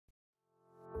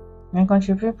My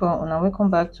country people, una welcome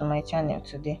back to my channel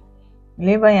today.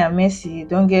 Illebaye and Mercy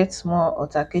don't get small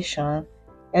altercation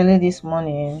early this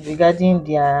morning regarding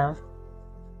their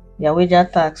wager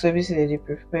tax wey be say dey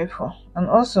prepare for, and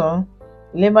also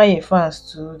Illebaye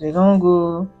fans too. They don't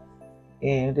go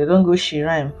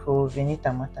shrine for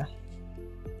Venita matter.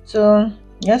 So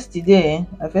yesterday,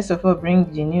 I first of all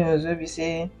bring the news wey be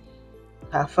say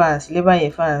her fans,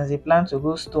 Illebaye fans, they plan to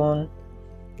go stone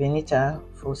Venita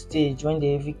for stage when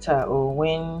they evict her or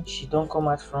when she don't come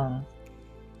out from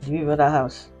the baby other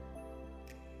house.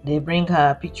 They bring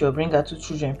her picture, bring her two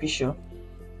children picture,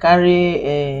 carry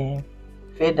a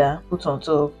feather, put on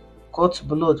top, cut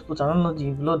blood, put, I don't know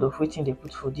the blood of wetin they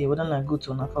put for there, whether na goat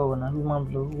or na fowl or na human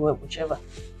blood, whichever.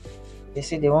 They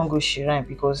say they won't go shrine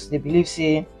because they believe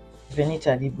say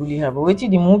Venita dey bully her. But wetin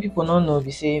the more people don't know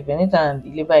be say Venita and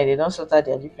Illebaye they don't sort out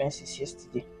their differences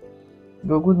yesterday.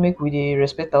 But good make we dey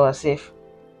respect ourselves.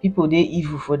 People dey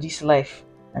evil for this life,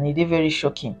 and e dey very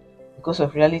shocking because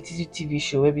of reality TV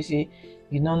show where we say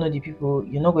you don't know the people,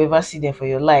 you no go ever see them for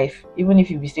your life. Even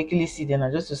if you mistakenly see them, na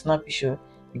just to snap picture,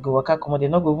 you go waka comot. They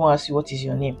no go even ask you what is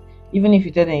your name. Even if you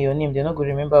tell them your name, they no go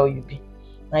remember how you be.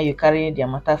 Now you carry their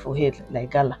matter for head like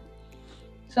gala.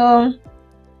 So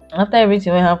after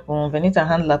everything wey happen, Venita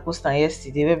handler post am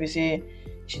yesterday wey be say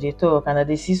she dey talk, and I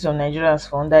dey see some Nigerians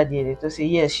for under there. They talk say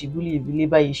yes, she bully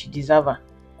Illebaye, she deserve am.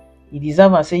 E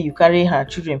deserve am say you carry her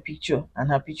children picture and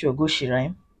her picture go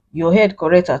shrine. Your head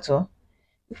correct at all?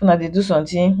 If una dey do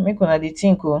something, make una dey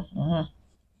think o.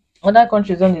 Other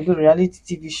countries don dey do reality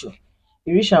TV show.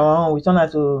 E reach our own, we turn am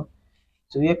to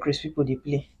where craze people dey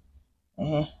play.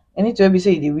 Anything wey be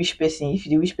say you dey wish person, if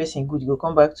you dey wish person good, e go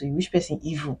come back to you. Wish person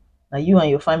evil, na you and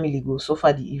your family go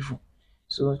suffer the evil.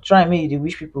 So try make you dey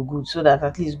wish people good, so that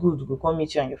at least good go come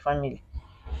meet you and your family.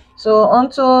 So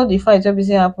unto the fight wey be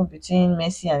say happen between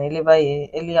Mercy and Illebaye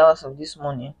early hours of this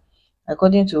morning,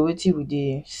 according to wetin we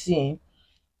dey see,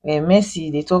 Mercy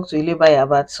dey talk to Illebaye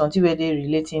about something wey dey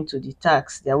relating to the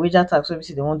tax, their wager tax wey be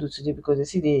say they wan do today because they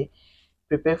still dey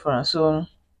prepare for am. So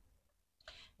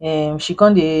she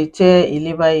come dey tell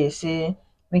Illebaye say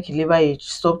make Illebaye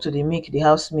stop to dey make the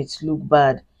housemates look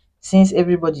bad since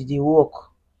everybody dey work.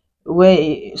 So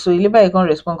Illebaye come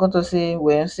respond, come talk say,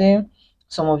 well, say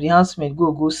some of the housemates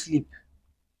go sleep.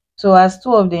 So as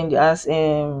two of them, as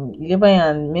Illebaye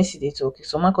and Mercy dey talk,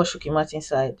 Soma come shook him mouth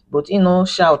inside, but he no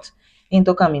shout. He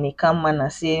talk am in a calm manner,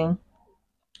 say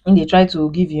he dey try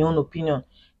to give him own opinion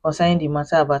concerning the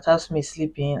matter about housemates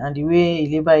sleeping and the way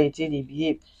Illebaye take dey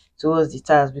behave towards the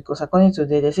tax. Because according to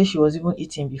them, they say she was even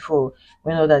eating before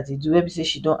when others dey do, wey be say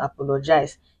she don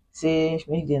apologize, say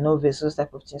make dem no vex, those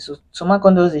type of things. So Soma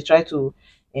come just dey try to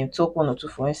talk one or two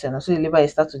for inside. And so Illebaye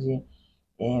start to dey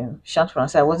shout for am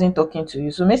say, I wasn't talking to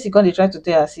you. So Mercy come dey try to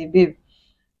tell her, say, babe,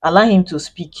 allow him to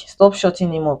speak, stop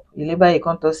shutting him up. Illebaye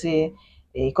come talk say,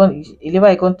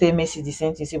 Illebaye come tell Mercy the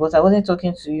same thing, say, but I wasn't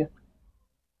talking to you.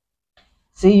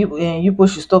 Say you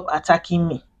both should stop attacking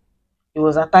me. He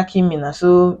was attacking me now.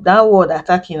 So that word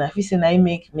attacking, I feel say na him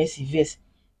make Mercy vex.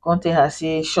 Come tell her,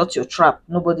 say, shut your trap,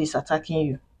 nobody is attacking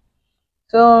you.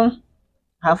 So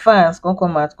her fans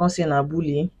come out, come say na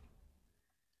bully.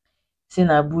 Say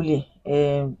na bully.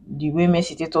 The way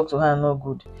Mercy take talk to her no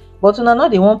good. But una no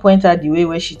dey wan point out the way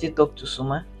where she take talk to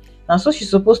Soma. Na so she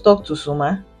suppose talk to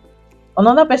Soma.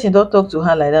 Another person don talk to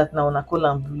her like that, now una call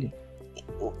am bully.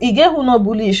 E get who not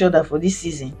bully each other for this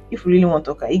season. If we really want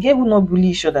to talk, e get who not bully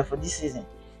each other for this season.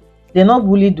 They not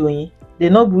bully Doyin, they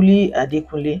not bully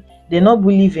Adekunle, they not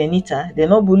bully Venita, they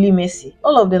not bully Mercy.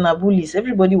 All of them are bullies.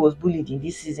 Everybody was bullied in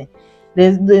this season.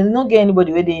 There's not get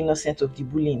anybody where they innocent of the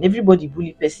bullying. Everybody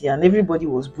bully person and everybody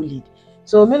was bullied.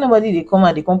 So when nobody they come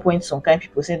and they come point some kind of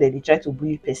people saying that they try to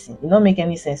bully person, it not make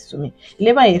any sense to me.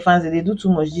 Illebaye fans, they do too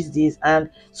much these days, and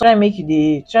so try make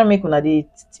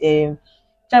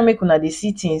una they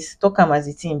see things, talk am as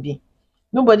the thing be.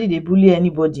 Nobody they bully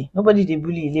anybody. Nobody they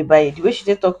bully Illebaye. The way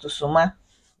she talk to Soma,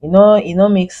 it no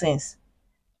make sense.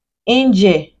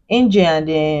 Angel and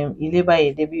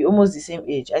Illebaye, they be almost the same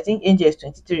age. I think Angel is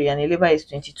 23 and Illebaye is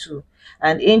 22.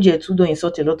 And Angel too don't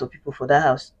insult a lot of people for that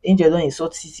house. Angel don't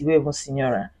insult Sisi, where even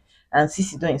senior, and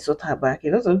Sisi don't insult her back. A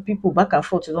lot of people back and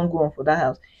forth don't go on for that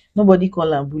house. Nobody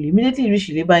call her bully. Immediately you reach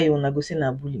Illebaye, una go say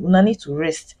na bully. Una need to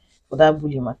rest for that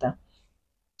bully matter.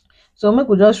 So make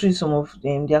we just read some of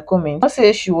their comments. One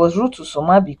say she was rude to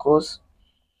Soma because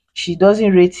she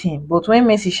doesn't rate him, but when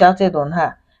Mercy shouted on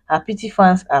her, her pity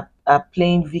fans are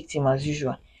playing victim as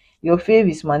usual. Your fave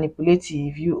is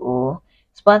manipulative, you or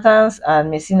Spartans and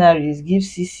mercenaries give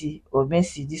Sisi or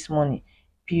Mercy this money.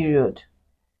 Period.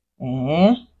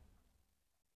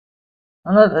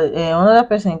 Another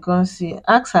person can see,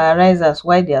 ask her risers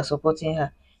why they are supporting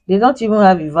her. They don't even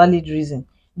have a valid reason.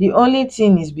 The only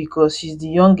thing is because she's the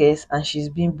youngest and she's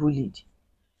being bullied.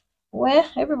 Well,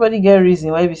 everybody get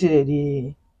reason why we say that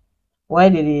they why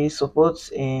they support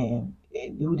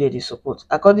who they support.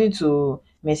 According to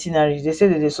mercenaries, they say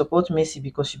that they support Messi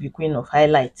because she be queen of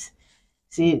highlights.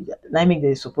 See, na make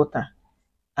they support her.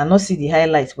 I not see the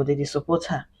highlights, but they support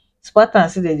her. Spartan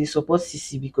say that they support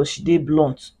Sisi because she dey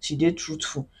blunt, she dey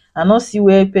truthful. I not see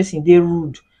where person dey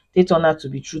rude, they turn out to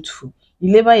be truthful.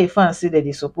 Illebaye fans say that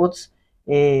they support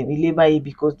Illebaye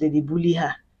because they bully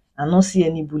her. I not see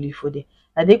any bully for them.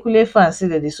 Adekule fans say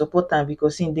that they support her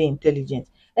because he dey intelligent.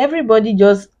 Everybody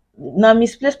just now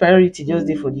misplaced priority just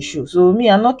dey for the show. So me,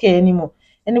 I not care anymore.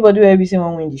 Anybody wey be say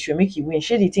wan win the show, make e win.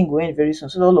 Shey the thing go end very soon,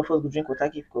 so that all of us go drink water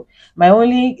keep cup. My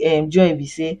only joy be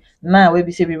say now wey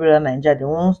be say Big Brother Naija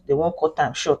they wan cut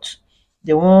am short.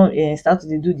 They wan start to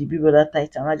dey do the Big Brother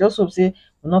title. And I just hope say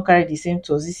we no carry the same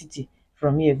toxicity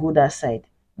from here go that side.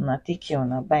 Una take care,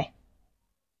 una bye.